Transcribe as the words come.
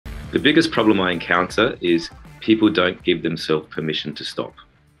The biggest problem I encounter is people don't give themselves permission to stop.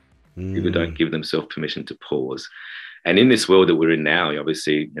 People don't give themselves permission to pause. And in this world that we're in now,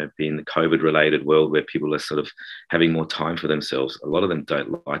 obviously, being the COVID-related world where people are sort of having more time for themselves, a lot of them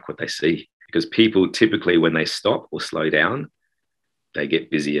don't like what they see, because people typically, when they stop or slow down, they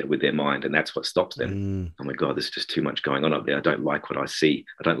get busier with their mind, and that's what stops them. Oh my God, there's just too much going on up there. I don't like what I see.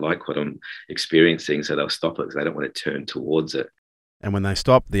 I don't like what I'm experiencing. So they'll stop it because they don't want to turn towards it. And when they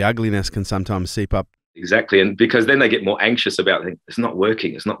stop, the ugliness can sometimes seep up. Exactly. And because then they get more anxious about it. It's not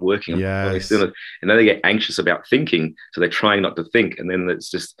working. It's not working. Yes. And then they get anxious about thinking. So they're trying not to think. And then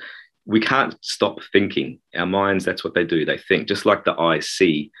it's just, we can't stop thinking. Our minds, that's what they do. They think, just like the eyes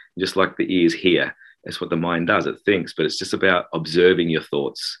see, just like the ears hear. That's what the mind does. It thinks, but it's just about observing your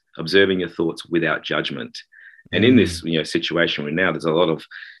thoughts without judgment. And in this, situation we're now, there's a lot of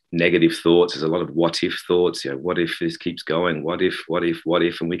negative thoughts. There's a lot of what if thoughts. What if this keeps going? What if?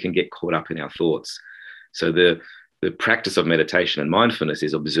 And we can get caught up in our thoughts. So the practice of meditation and mindfulness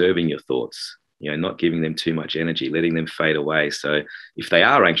is observing your thoughts, not giving them too much energy, letting them fade away. So if they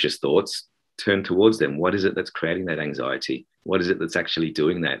are anxious thoughts, turn towards them. What is it that's creating that anxiety? What is it that's actually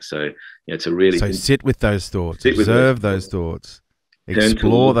doing that? So, to really... So sit with those thoughts, observe those thoughts,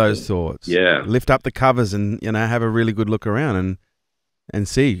 explore those thoughts. Yeah. Lift up the covers and, have a really good look around and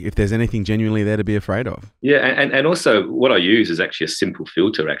see if there's anything genuinely there to be afraid of. Yeah, and also what I use is actually a simple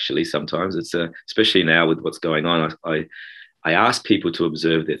filter. Actually, sometimes it's especially now with what's going on, I ask people to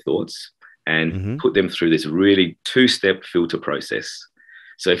observe their thoughts and put them through this really two-step filter process.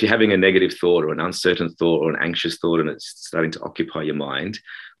 So if you're having a negative thought or an uncertain thought or an anxious thought and it's starting to occupy your mind,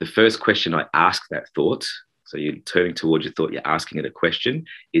 the first question I ask that thought, so you're turning towards your thought, you're asking it a question,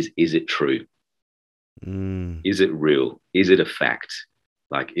 is it true? Is it real? Is it a fact?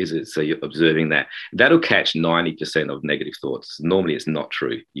 Is it? So you're observing that. That'll catch 90% of negative thoughts. Normally it's not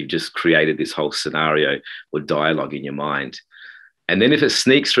true. You've just created this whole scenario or dialogue in your mind. And then if it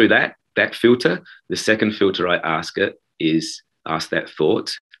sneaks through that filter, the second filter I ask that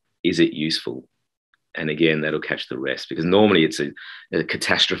thought, is it useful? And again, that'll catch the rest, because normally it's a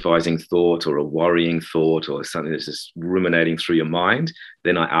catastrophizing thought or a worrying thought or something that's just ruminating through your mind.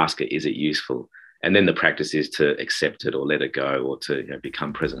 Then I ask it, is it useful? And then the practice is to accept it or let it go or to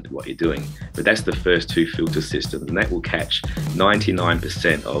become present to what you're doing. But that's the first two filter systems, and that will catch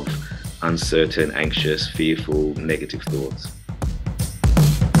 99% of uncertain, anxious, fearful, negative thoughts.